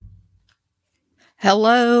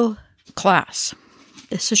Hello, class.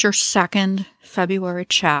 This is your second February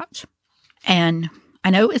chat. And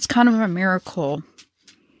I know it's kind of a miracle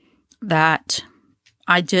that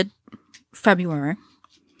I did February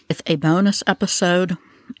with a bonus episode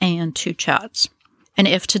and 2 chats. And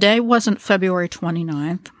if today wasn't February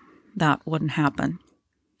 29th, that wouldn't happen.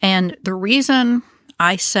 And the reason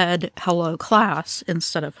I said hello, class,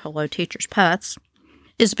 instead of hello, teachers' pets,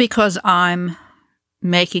 is because I'm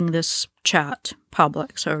making this chat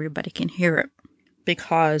public so everybody can hear it,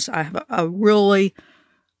 because I have a really,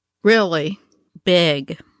 really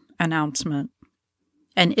big announcement,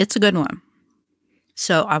 and it's a good one.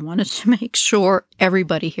 So I wanted to make sure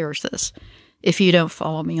everybody hears this if you don't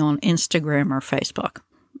follow me on Instagram or Facebook.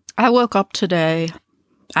 I woke up today,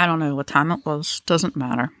 I don't know what time it was, doesn't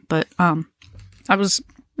matter, but I was,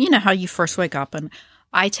 you know how you first wake up, and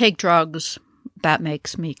I take drugs that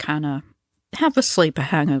makes me kind of have a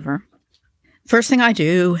hangover. First thing I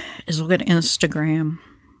do is look at Instagram,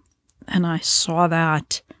 and I saw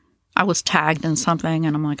that I was tagged in something,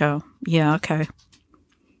 and I'm like, oh, yeah, okay.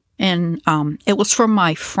 And it was from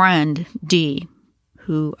my friend Dee,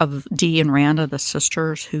 of Dee and Randa, the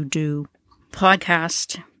sisters who do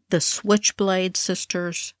podcast, the Switchblade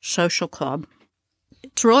Sisters Social Club.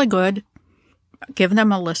 It's really good. Give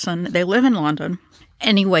them a listen. They live in London.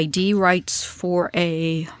 Anyway, Dee writes for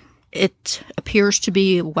it appears to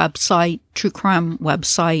be a website, true crime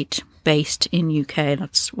website based in UK.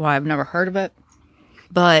 That's why I've never heard of it.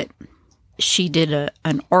 But she did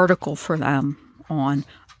an article for them on,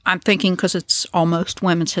 I'm thinking because it's almost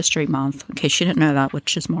Women's History Month, in case you didn't know that,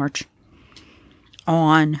 which is March,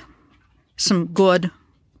 on some good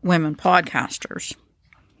women podcasters.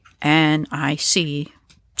 And I see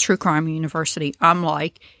True Crime University. I'm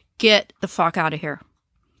like, get the fuck out of here.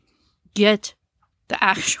 Get the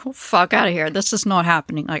actual fuck out of here. This is not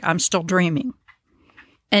happening. Like, I'm still dreaming.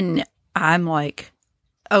 And I'm like,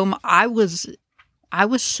 I was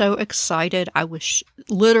so excited. I was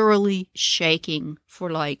literally shaking for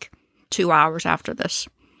like 2 hours after this.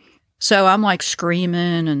 So I'm like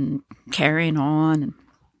screaming and carrying on and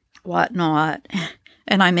whatnot.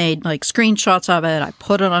 And I made like screenshots of it. I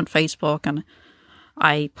put it on Facebook and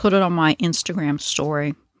I put it on my Instagram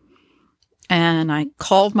story. And I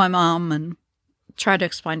called my mom and tried to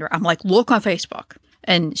explain to her. I'm like, look on Facebook.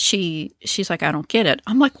 And she's like, I don't get it.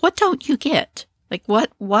 I'm like, what don't you get? Like,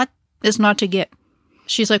 what is not to get?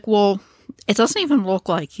 She's like, well, it doesn't even look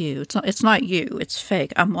like you. It's not you. It's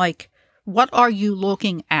fake. I'm like, what are you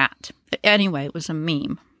looking at? Anyway, it was a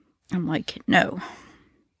meme. I'm like, no.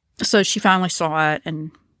 So she finally saw it,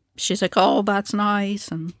 and she's like, oh, that's nice.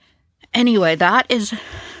 And anyway, that is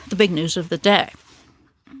the big news of the day.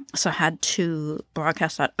 So I had to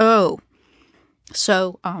broadcast that.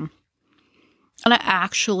 So I'm going to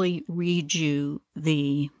actually read you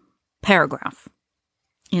the paragraph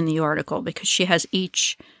in the article, because she has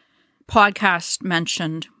each podcast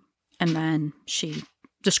mentioned, and then she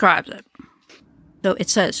describes it. So it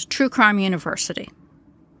says, True Crime University.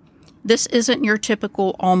 This isn't your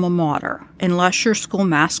typical alma mater, unless your school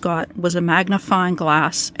mascot was a magnifying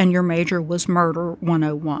glass and your major was Murder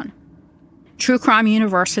 101. True Crime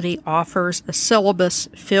University offers a syllabus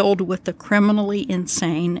filled with the criminally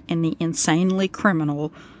insane and the insanely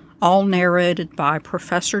criminal, all narrated by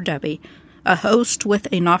Professor Debbie, a host with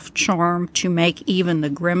enough charm to make even the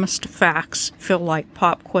grimmest facts feel like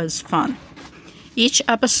pop quiz fun. Each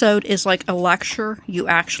episode is like a lecture you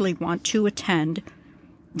actually want to attend,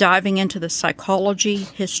 diving into the psychology,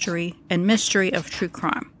 history, and mystery of true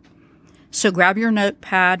crime. So grab your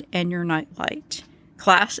notepad and your nightlight.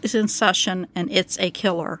 Class is in session, and it's a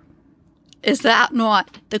killer. Is that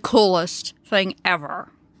not the coolest thing ever?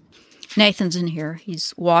 Nathan's in here.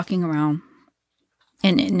 He's walking around,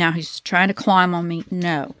 and now he's trying to climb on me.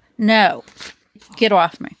 No. Get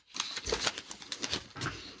off me.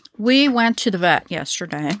 We went to the vet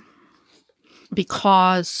yesterday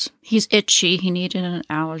because he's itchy. He needed an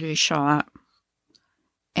allergy shot.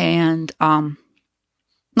 And,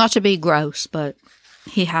 not to be gross, but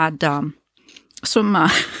he had, some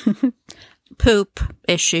poop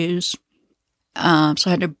issues. So I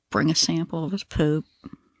had to bring a sample of his poop.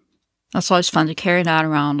 That's always fun to carry that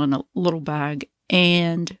around in a little bag.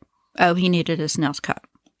 And, he needed his nails cut.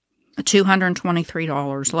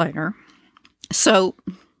 $223 later. So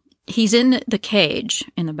he's in the cage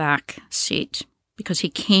in the back seat because he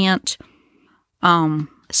can't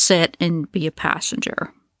sit and be a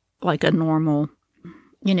passenger like a normal,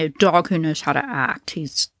 dog who knows how to act.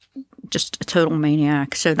 He's just a total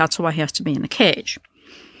maniac, so that's why he has to be in the cage.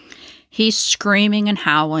 He's screaming and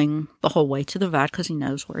howling the whole way to the vet because he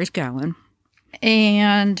knows where he's going.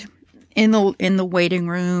 And in the waiting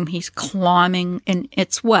room. He's climbing, and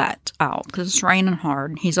it's wet out because it's raining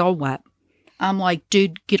hard. He's all wet. I'm like,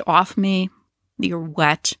 dude, get off me. You're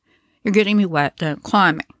wet. You're getting me wet. Don't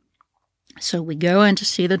climb me. So we go in to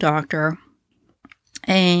see the doctor,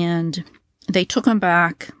 and they took him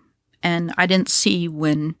back, and I didn't see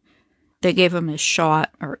when they gave him his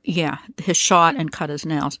shot, his shot and cut his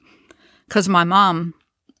nails. Because my mom,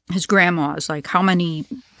 his grandma, is like, how many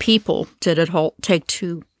people did it take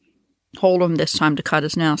to hold him this time to cut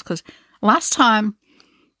his nails? Because last time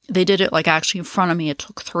they did it, like, actually in front of me, it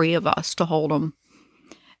took 3 of us to hold him.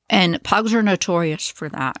 And pugs are notorious for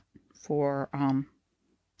that,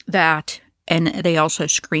 and they also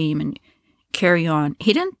scream and carry on.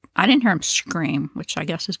 I didn't hear him scream, which I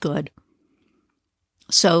guess is good.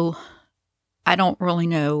 So I don't really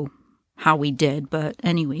know how we did, but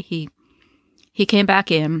anyway, he came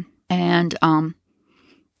back in, and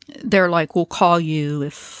they're like, we'll call you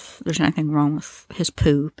if there's anything wrong with his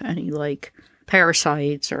poop, any like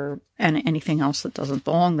parasites or anything else that doesn't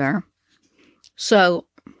belong there. So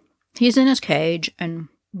he's in his cage, and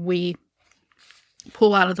we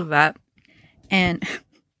pull out of the vet, and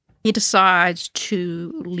he decides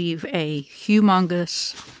to leave a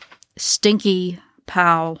humongous, stinky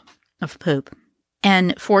pile of poop.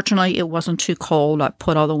 And fortunately, it wasn't too cold. I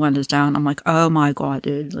put all the windows down. I'm like, oh my God,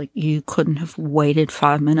 dude, like, you couldn't have waited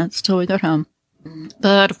 5 minutes till we got home.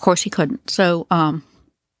 But of course he couldn't. So,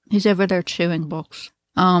 he's over there chewing books.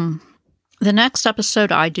 The next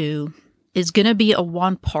episode I do is going to be a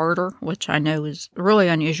 1-parter, which I know is really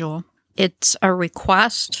unusual. It's a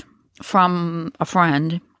request from a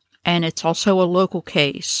friend, and it's also a local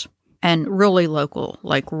case, and really local,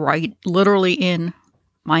 like right, literally in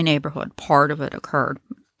my neighborhood. Part of it occurred.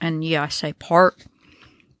 And yeah, I say part.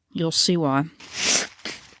 You'll see why.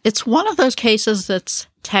 It's one of those cases that's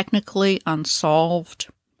technically unsolved,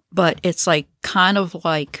 but it's like kind of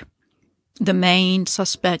like the main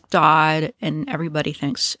suspect died and everybody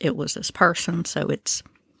thinks it was this person. So it's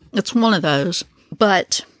one of those.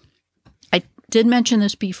 But I did mention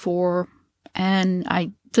this before, and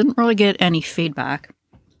I didn't really get any feedback.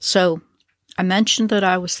 So I mentioned that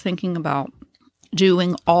I was thinking about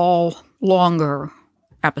doing all longer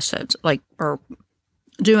episodes, or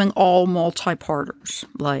doing all multi-parters.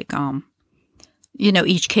 Like,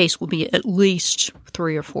 each case will be at least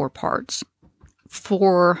 3 or 4 parts.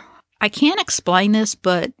 I can't explain this,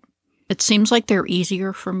 but it seems like they're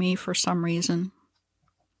easier for me for some reason.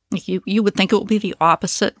 Like you would think it would be the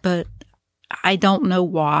opposite, but I don't know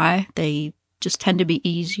why. They just tend to be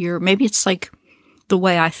easier. Maybe it's like the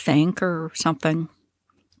way I think or something.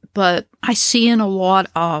 But I see in a lot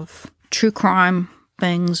of true crime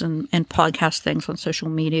things and podcast things on social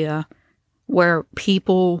media where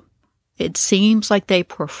people, it seems like they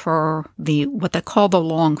prefer what they call the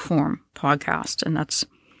long form podcast. And that's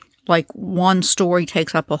like one story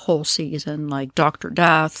takes up a whole season, like Dr.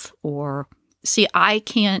 Death, or see, I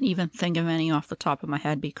can't even think of any off the top of my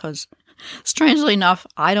head because strangely enough,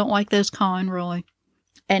 I don't like those kind really.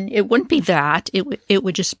 And it wouldn't be that. It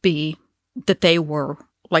would just be that they were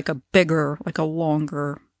like a bigger, like a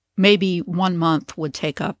longer, maybe 1 month would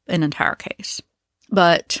take up an entire case.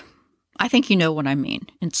 But I think you know what I mean.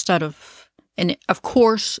 And of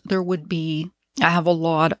course there would be, I have a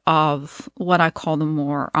lot of what I call them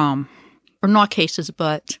more, or not cases,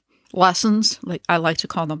 but lessons. Like I like to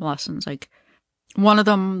call them lessons. Like one of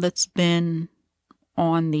them that's been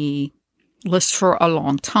on the list for a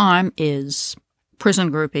long time is prison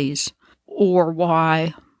groupies, or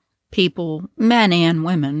why people, men and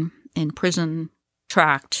women, in prison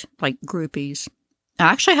tract like groupies. I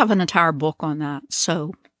actually have an entire book on that,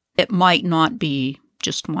 so it might not be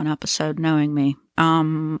just one episode, knowing me.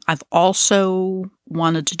 I've also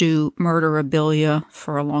wanted to do murderabilia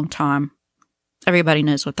for a long time. Everybody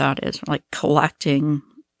knows what that is, like collecting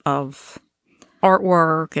of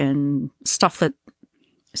artwork and stuff that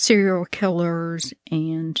serial killers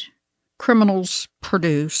and criminals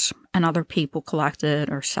produce and other people collect it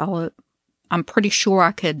or sell it. I'm pretty sure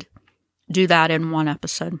I could do that in one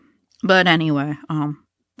episode. But anyway,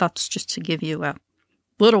 that's just to give you a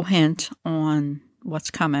little hint on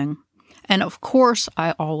what's coming. And of course,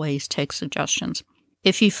 I always take suggestions.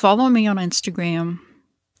 If you follow me on Instagram,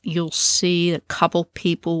 you'll see a couple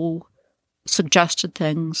people suggested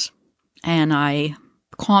things, and I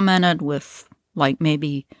commented with like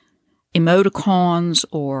maybe emoticons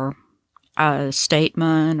or a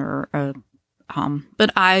statement or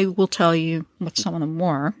but I will tell you what some of them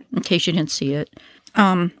were in case you didn't see it.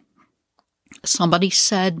 Somebody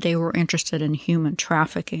said they were interested in human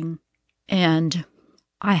trafficking, and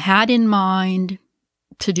I had in mind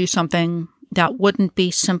to do something that wouldn't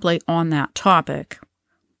be simply on that topic,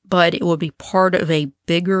 but it would be part of a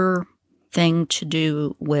bigger thing to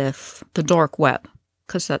do with the dark web,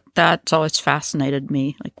 because that's always fascinated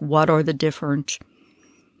me. Like, what are the different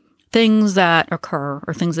things that occur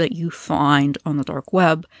or things that you find on the dark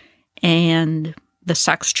web? And the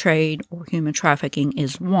sex trade or human trafficking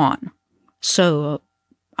is one. So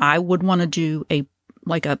I would want to do a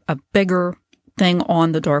bigger thing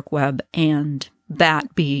on the dark web, and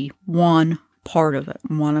that be one part of it,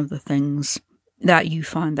 one of the things that you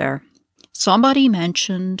find there. Somebody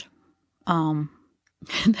mentioned that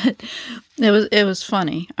it was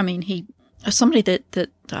funny. I mean, somebody that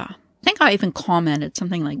I think I even commented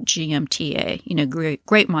something like GMTA,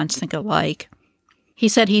 great minds think alike. He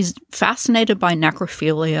said he's fascinated by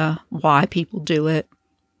necrophilia, why people do it.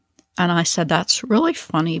 And I said, that's really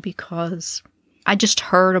funny because I just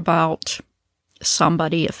heard about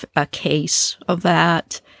somebody, a case of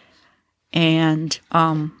that. And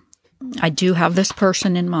I do have this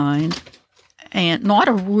person in mind, and not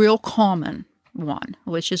a real common one,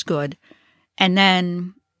 which is good. And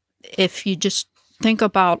then if you just think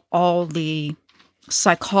about all the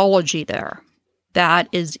psychology there, that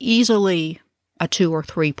is easily a 2 or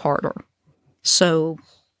 3 parter. So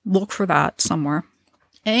look for that somewhere.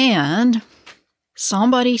 And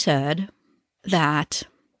somebody said that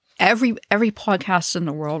every podcast in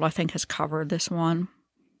the world, I think, has covered this one.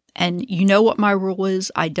 And you know what my rule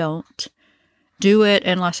is? I don't do it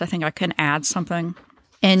unless I think I can add something.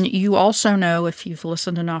 And you also know, if you've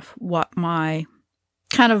listened enough, what I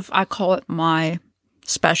call it my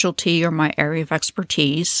specialty or my area of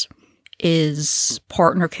expertise is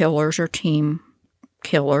partner killers or team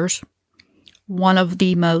killers. One of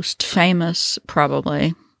the most famous,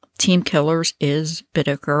 probably, team killers is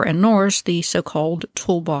Bittaker and Norris, the so-called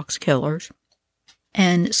toolbox killers.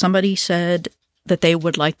 And somebody said that they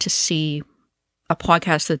would like to see a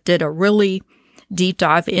podcast that did a really deep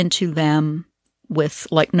dive into them with,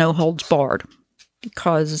 like, no holds barred.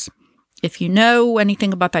 Because if you know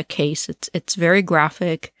anything about that case, it's very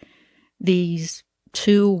graphic. These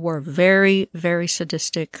two were very, very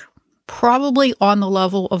sadistic, probably on the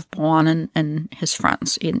level of Bond and his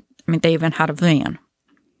friends. They even had a van,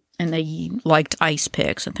 and they liked ice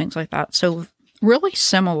picks and things like that. So really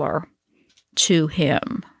similar to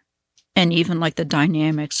him, and even like the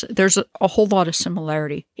dynamics. There's a whole lot of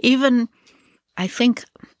similarity. Even, I think,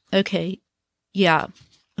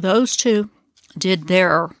 those two did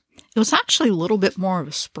it was actually a little bit more of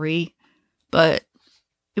a spree, but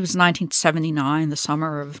it was 1979, the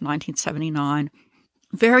summer of 1979,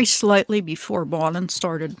 very slightly before Bond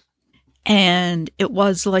started. And it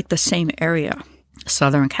was like the same area,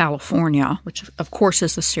 Southern California, which of course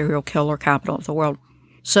is the serial killer capital of the world.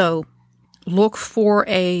 So look for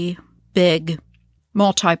a big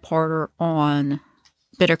multi-parter on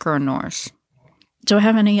Bittaker and Norris. Do I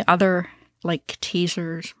have any other,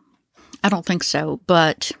 teasers? I don't think so,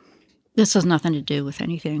 but this has nothing to do with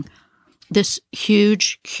anything. This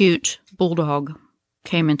huge, cute bulldog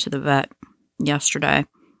came into the vet yesterday,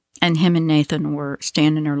 and him and Nathan were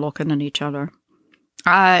standing there looking at each other.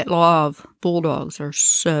 I love bulldogs. They're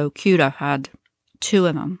so cute. I've had 2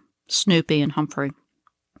 of them, Snoopy and Humphrey.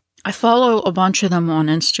 I follow a bunch of them on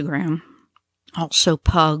Instagram, also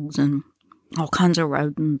pugs and all kinds of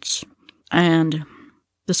rodents. And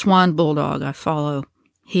this one bulldog I follow,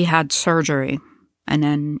 he had surgery, and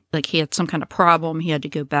then he had some kind of problem. He had to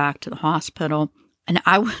go back to the hospital. And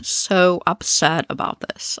I was so upset about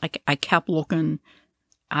this. I kept looking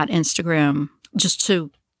at Instagram just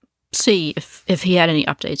to see if he had any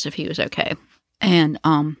updates, if he was okay. And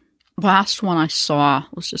last one I saw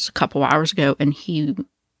was just a couple hours ago, and he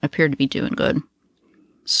appeared to be doing good.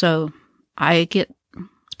 So it's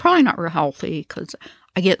probably not real healthy, because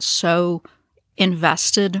I get so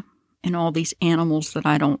invested in all these animals that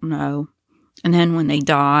I don't know. And then when they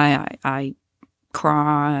die, I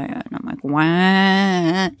cry, and I'm like,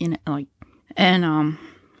 wah,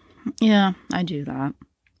 yeah, I do that.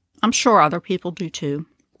 I'm sure other people do too.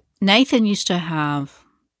 Nathan used to have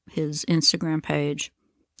his Instagram page,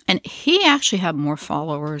 and he actually had more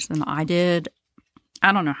followers than I did.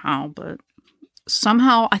 I don't know how, but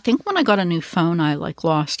somehow, I think when I got a new phone, I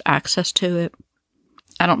lost access to it.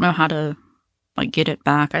 I don't know how to get it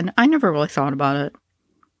back. I never really thought about it.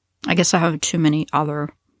 I guess I have too many other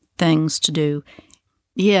things to do.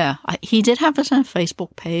 Yeah, he did have his own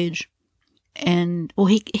Facebook page, and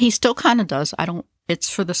he still kind of does. It's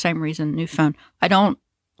for the same reason, new phone. I don't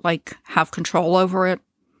have control over it,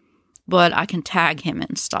 but I can tag him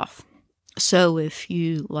and stuff. So if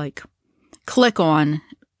you click on,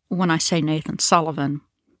 when I say Nathan Sullivan,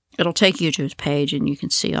 it'll take you to his page, and you can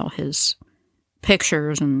see all his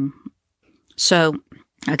pictures. And so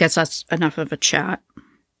I guess that's enough of a chat.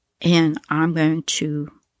 And I'm going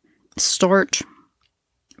to start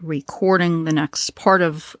recording the next part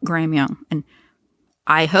of Graham Young. And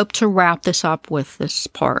I hope to wrap this up with this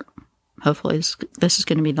part. Hopefully this is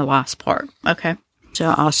going to be the last part. Okay.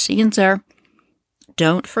 So I'll see you there.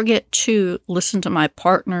 Don't forget to listen to my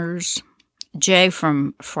partners, Jay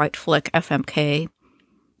from Fright Flick FMK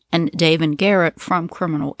and Dave and Garrett from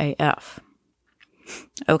Criminal AF.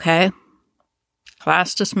 Okay?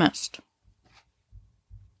 Class dismissed.